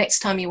one, and next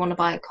time you want to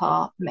buy a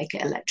car, make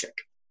it electric.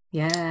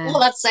 Yeah.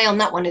 All I'd say on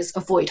that one is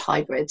avoid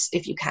hybrids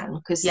if you can,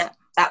 because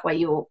that way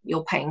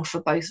you're paying for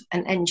both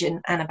an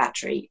engine and a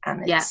battery,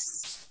 and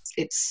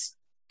it's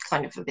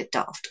kind of a bit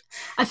daft.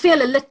 I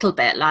feel a little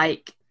bit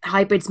like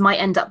hybrids might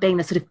end up being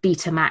the sort of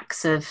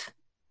Betamax of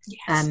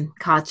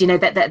cars.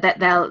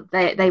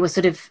 That they were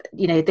sort of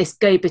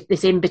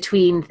this in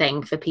between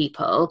thing for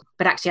people,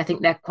 but actually I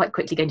think they're quite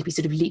quickly going to be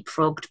sort of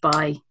leapfrogged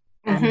by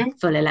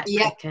full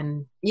electric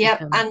and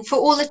for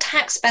all the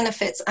tax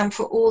benefits and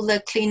for all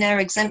the clean air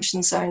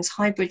exemption zones,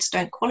 hybrids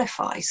don't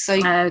qualify. So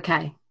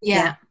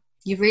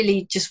you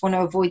really just want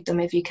to avoid them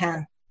if you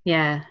can.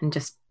 And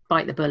just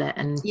bite the bullet,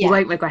 and you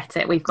won't regret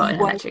it. We've got an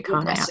electric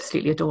car and I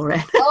absolutely adore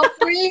it. Oh,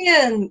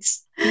 brilliant.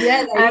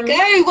 There you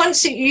go.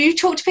 Once you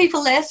talk to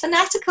people, they're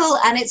fanatical,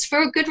 and it's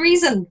for a good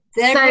reason.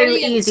 They're so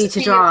easy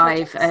to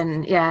drive,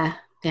 and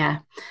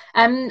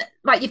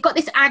right, you've got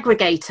this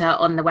aggregator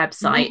on the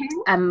website.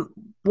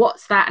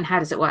 What's that, and how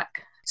does it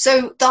work?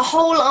 So the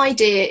whole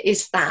idea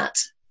is that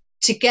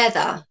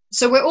together,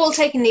 so we're all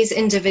taking these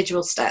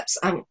individual steps,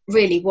 and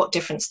really, what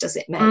difference does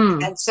it make?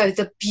 And so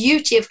the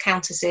beauty of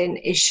Count Us In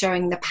is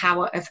showing the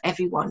power of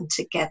everyone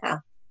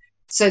together.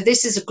 So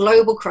this is a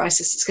global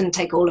crisis. It's going to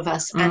take all of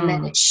us, and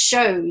then it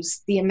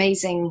shows the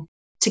amazing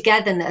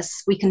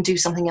togetherness. We can do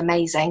something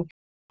amazing.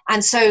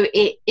 And so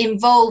it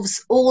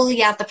involves all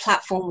the other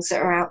platforms that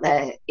are out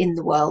there in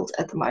the world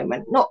at the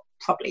moment.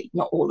 Probably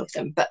not all of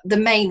them, but the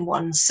main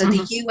ones. So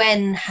the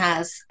UN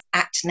has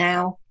Act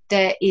Now.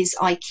 There is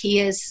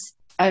IKEA's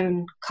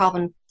own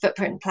carbon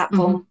footprint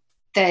platform.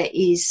 There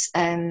is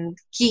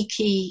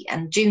Geeky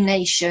and Do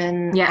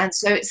Nation. And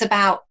so it's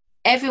about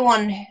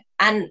everyone,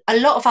 and a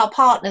lot of our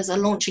partners are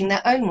launching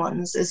their own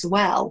ones as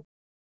well.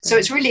 So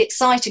it's really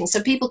exciting.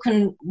 So people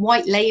can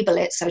white label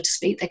it, so to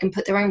speak. They can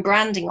put their own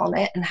branding on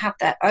it and have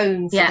their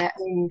own for their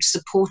own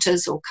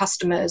supporters or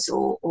customers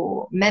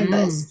or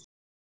members.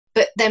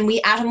 But then we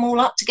add them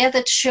all up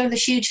together to show the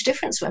huge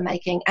difference we're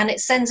making. And it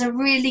sends a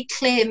really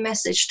clear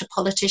message to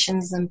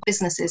politicians and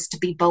businesses to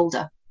be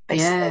bolder,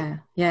 basically.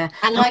 Yeah.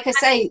 And like I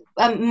say,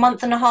 a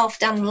month and a half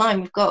down the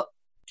line, we've got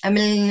 1.5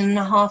 million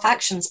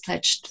actions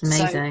pledged. It's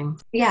amazing.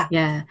 So, yeah.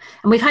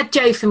 And we've had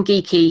Joe from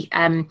Geeky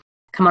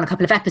come on a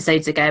couple of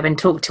episodes ago and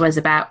talk to us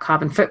about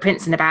carbon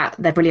footprints and about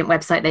their brilliant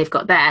website they've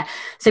got there.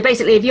 So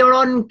basically, if you're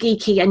on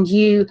Geeky and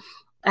you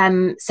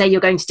say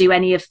you're going to do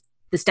any of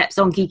the steps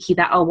on Geeky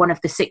that are one of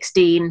the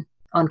 16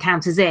 on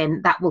Counters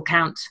In, that will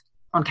count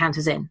on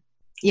Counters In.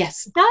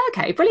 Yes. Oh,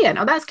 okay, brilliant.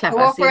 Oh, that's clever.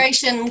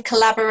 Cooperation,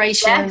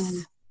 collaboration,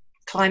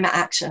 climate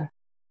action.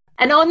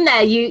 And on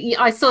there,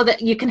 I saw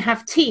that you can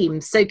have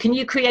teams. So can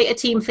you create a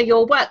team for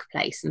your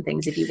workplace and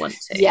things if you want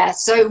to? Yeah,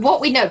 so what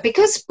we know,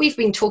 because we've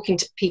been talking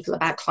to people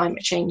about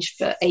climate change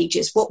for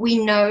ages, what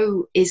we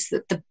know is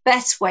that the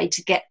best way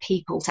to get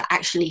people to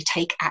actually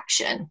take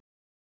action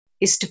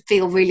is to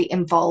feel really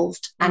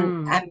involved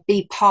and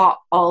be part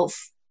of,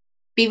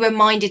 be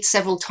reminded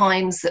several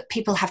times that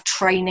people have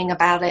training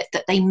about it,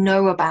 that they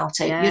know about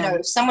it. You know,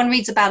 if someone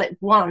reads about it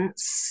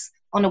once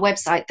on a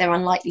website, they're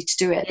unlikely to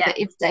do it. But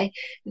if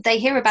they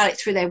hear about it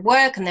through their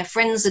work and their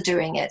friends are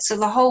doing it, so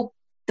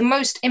the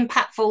most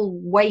impactful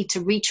way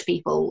to reach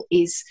people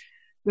is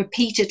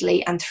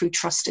repeatedly and through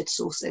trusted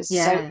sources.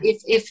 So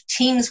if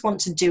teams want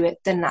to do it,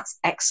 then that's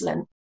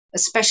excellent,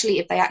 especially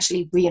if they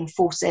actually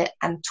reinforce it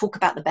and talk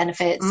about the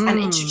benefits and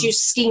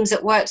introduce schemes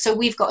at work. So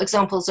we've got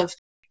examples of,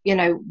 you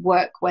know,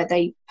 work where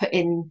they put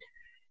in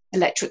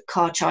electric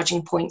car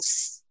charging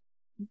points,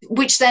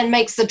 which then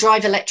makes the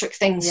drive electric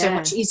thing so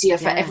much easier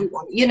for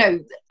everyone, you know,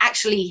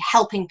 actually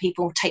helping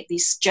people take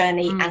this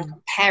journey and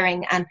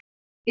comparing. And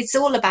it's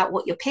all about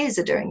what your peers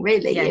are doing,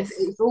 really. If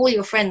all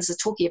your friends are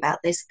talking about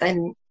this,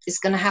 then it's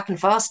going to happen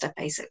faster,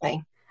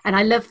 basically. And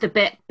I love the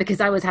bit,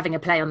 because I was having a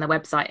play on the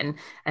website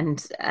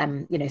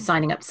and you know,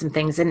 signing up to some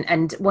things.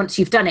 And once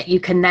you've done it, you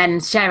can then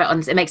share it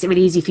on. It makes it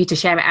really easy for you to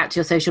share it out to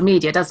your social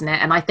media, doesn't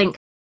it? And I think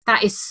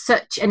that is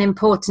such an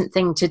important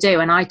thing to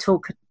do. And I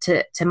talk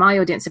to my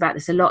audience about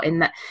this a lot, in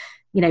that,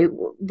 you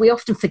know, we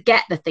often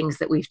forget the things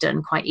that we've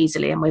done quite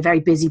easily, and we're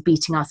very busy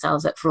beating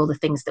ourselves up for all the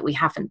things that we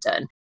haven't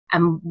done.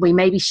 And we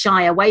maybe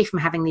shy away from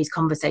having these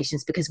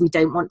conversations because we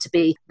don't want to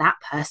be that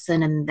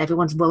person and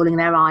everyone's rolling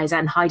their eyes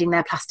and hiding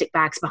their plastic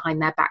bags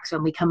behind their backs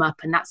when we come up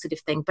and that sort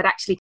of thing. But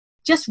actually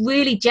just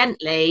really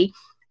gently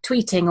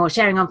tweeting or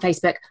sharing on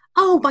Facebook,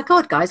 oh my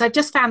God, guys, I've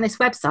just found this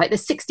website.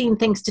 There's 16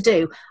 things to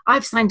do.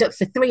 I've signed up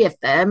for 3 of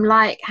them.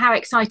 Like, how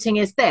exciting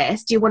is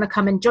this? Do you want to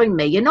come and join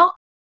me? You're not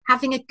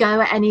having a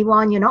go at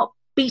anyone. You're not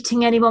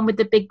beating anyone with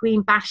the big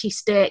green bashy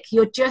stick.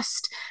 You're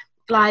just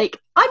like,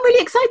 I'm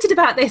really excited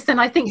about this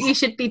and I think you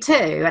should be too.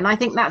 And I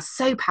think that's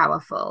so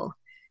powerful.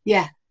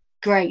 Yeah,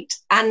 great.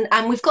 And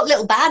we've got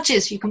little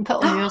badges you can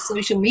put on your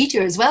social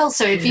media as well.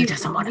 So if you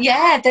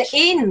the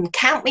in,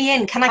 count me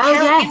in. Can I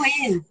count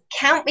you in?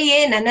 Count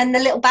me in. And then the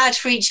little badge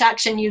for each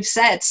action you've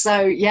said.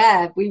 So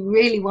yeah, we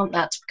really want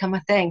that to become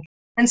a thing.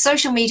 And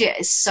social media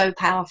is so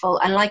powerful.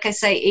 And like I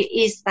say, it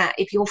is that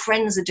if your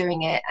friends are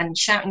doing it and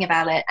shouting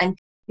about it, and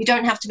you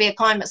don't have to be a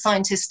climate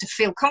scientist to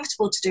feel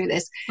comfortable to do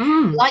this.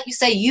 Like you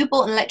say, you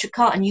bought an electric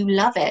car and you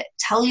love it.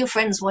 Tell your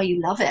friends why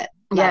you love it.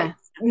 Like,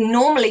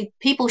 normally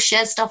people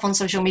share stuff on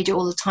social media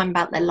all the time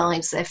about their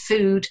lives, their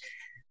food,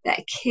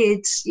 their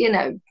kids, you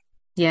know.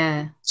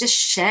 Yeah. Just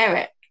share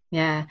it.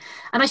 Yeah.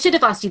 And I should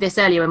have asked you this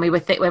earlier when we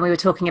were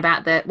talking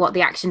about what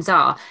the actions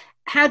are.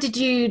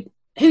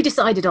 Who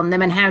decided on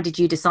them and how did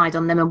you decide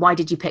on them and why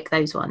did you pick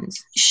those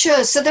ones?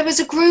 Sure. So there was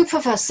a group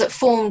of us that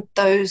formed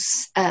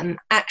those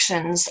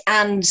actions,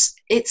 and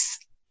it's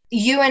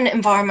UN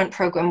Environment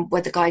Programme were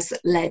the guys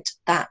that led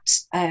that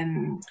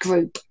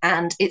group,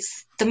 and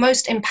it's the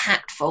most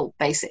impactful,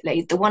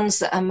 basically, the ones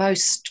that are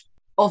most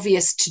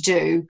obvious to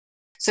do.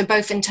 So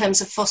both in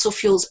terms of fossil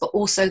fuels, but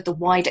also the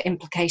wider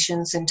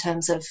implications in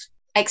terms of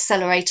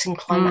accelerating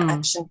climate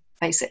action,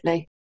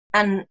 basically.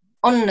 And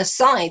on the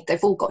side,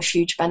 they've all got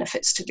huge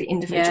benefits to the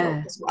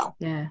individual as well.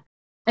 Yeah.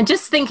 And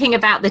just thinking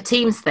about the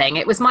teams thing,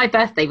 it was my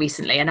birthday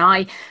recently, and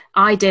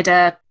I did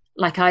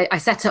I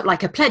set up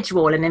like a pledge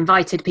wall and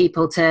invited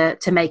people to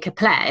make a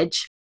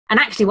pledge. And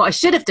actually what I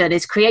should have done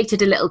is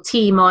created a little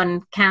team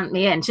on Count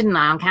Me In, shouldn't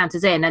I, on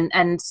Counters In,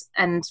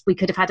 and we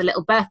could have had a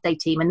little birthday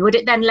team. And would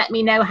it then let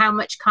me know how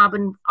much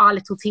carbon our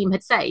little team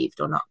had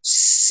saved or not?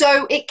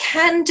 So it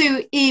can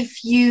do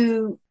if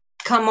you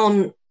come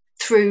on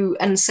through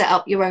and set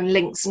up your own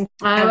links and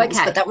channels,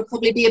 but that would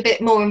probably be a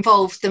bit more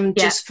involved than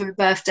just for a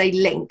birthday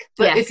link.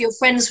 But if your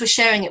friends were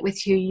sharing it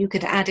with you, you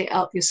could add it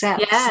up yourself.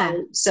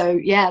 So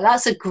yeah,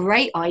 that's a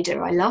great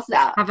idea. I love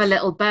that. Have a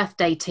little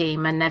birthday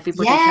team and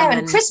everybody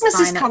and Christmas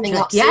is coming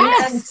up soon.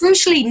 And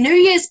crucially, New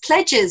Year's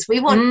pledges. We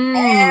want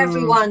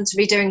everyone to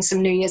be doing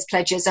some New Year's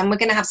pledges, and we're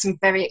going to have some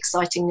very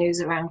exciting news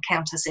around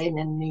Count Us In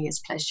and New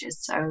Year's pledges.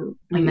 So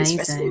New Year's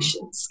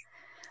resolutions.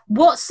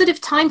 What sort of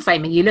time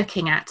frame are you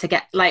looking at to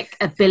get like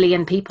 1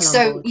 billion people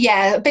on board?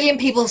 Yeah, 1 billion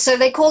people. So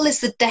they call this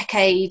the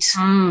decade,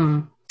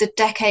 the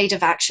decade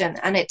of action.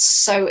 And it's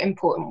so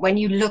important. When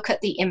you look at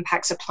the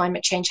impacts of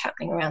climate change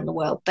happening around the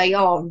world, they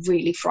are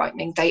really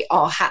frightening. They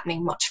are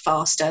happening much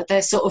faster.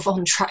 They're sort of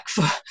on track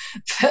for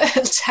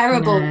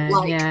terrible,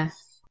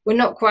 we're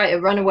not quite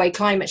at runaway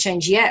climate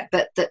change yet,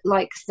 but that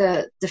like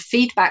the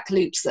feedback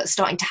loops that are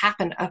starting to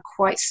happen are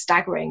quite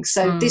staggering.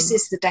 So this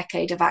is the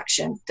decade of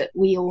action that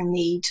we all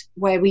need,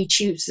 where we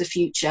choose the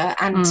future.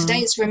 And today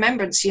is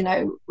Remembrance,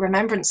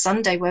 Remembrance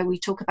Sunday, where we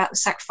talk about the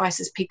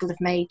sacrifices people have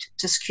made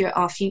to secure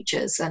our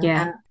futures.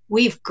 And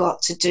we've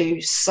got to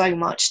do so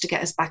much to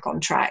get us back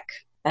on track.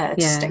 To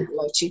stay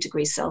below 2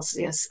 degrees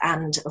Celsius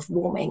and of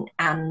warming.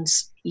 And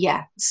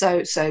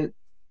so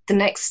the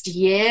next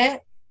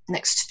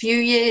few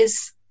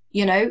years,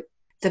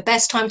 the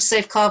best time to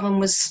save carbon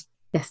was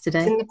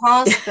yesterday in the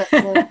past, but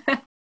the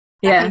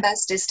second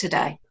best is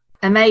today.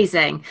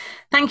 Amazing.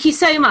 Thank you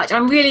so much.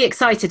 I'm really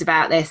excited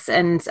about this,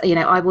 and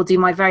I will do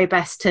my very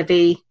best to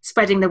be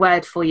spreading the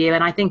word for you.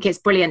 And I think it's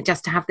brilliant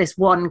just to have this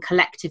one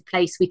collective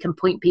place we can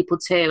point people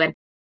to. And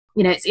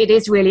it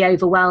is really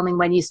overwhelming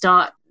when you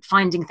start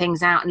finding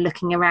things out and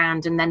looking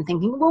around and then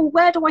thinking, well,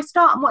 where do I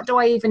start and what do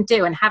I even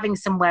do? And having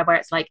somewhere where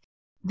it's like,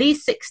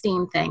 these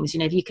 16 things,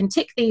 if you can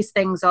tick these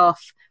things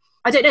off.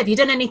 I don't know, have you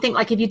done anything,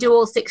 like if you do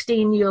all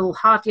 16, you'll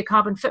halve your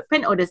carbon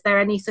footprint, or is there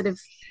any sort of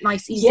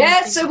nice, easy?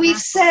 Yeah, so we've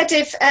said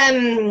if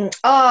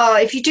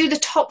you do the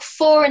top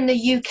 4 in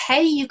the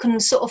UK, you can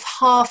sort of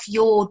halve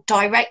your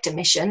direct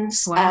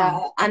emissions.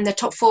 Wow. And the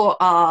top 4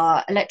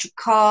 are electric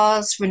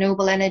cars,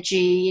 renewable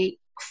energy,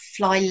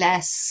 fly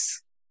less.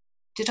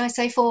 Did I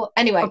say 4?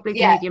 Anyway, probably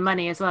can need your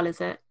money as well,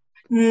 is it?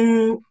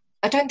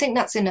 I don't think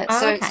that's in it. Oh,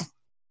 so okay.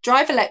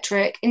 Drive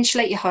electric,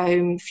 insulate your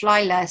home,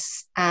 fly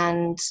less,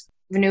 and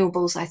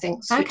renewables, I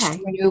think. Switch to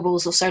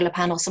renewables or solar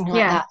panels, something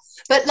like that.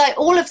 But like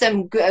all of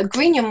them,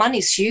 green your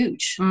money's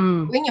huge.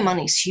 Green your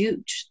money's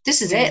huge.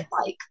 This is it.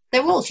 Like,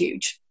 they're all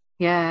huge.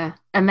 Yeah,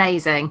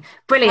 amazing.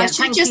 Brilliant. I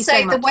should just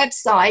say the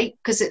website,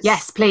 because it's...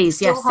 Yes,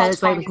 please. Yes, so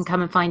there's where we can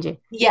come and find you.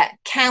 Yeah,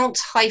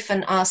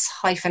 count-us-in.org.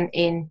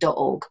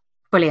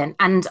 Brilliant.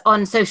 And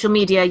on social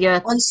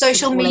media, on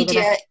social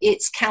media,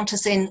 it's Count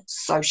Us In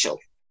Social.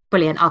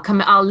 Brilliant.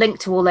 I'll link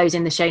to all those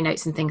in the show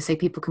notes and things so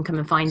people can come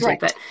and find you.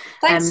 But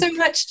thanks so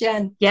much,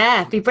 Jen.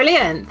 Yeah, be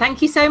brilliant.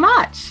 Thank you so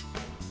much.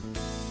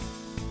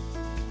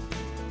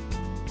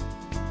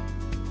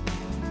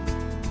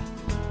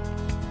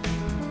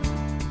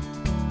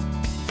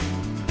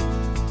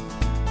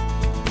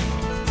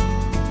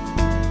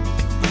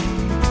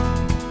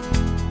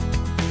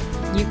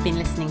 You've been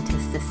listening to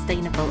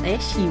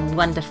Sustainable-ish, you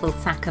wonderful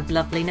sack of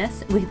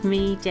loveliness, with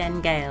me, Jen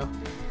Gale.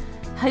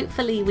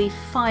 Hopefully we've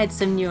fired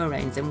some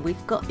neurons and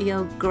we've got the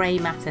old grey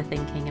matter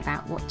thinking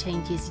about what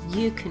changes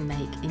you can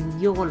make in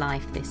your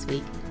life this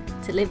week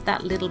to live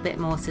that little bit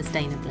more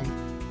sustainably.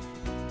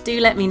 Do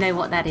let me know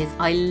what that is.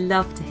 I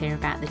love to hear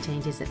about the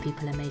changes that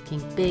people are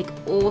making, big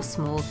or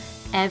small.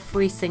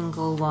 Every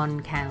single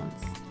one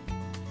counts.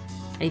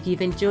 If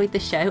you've enjoyed the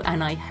show,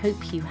 and I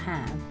hope you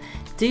have,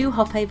 do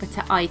hop over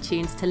to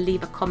iTunes to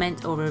leave a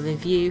comment or a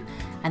review,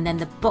 and then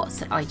the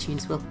bots at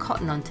iTunes will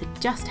cotton on to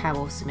just how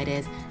awesome it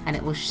is, and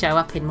it will show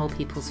up in more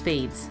people's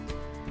feeds.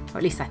 Or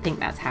at least I think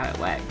that's how it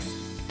works.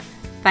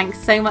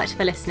 Thanks so much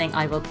for listening.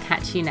 I will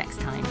catch you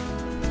next time.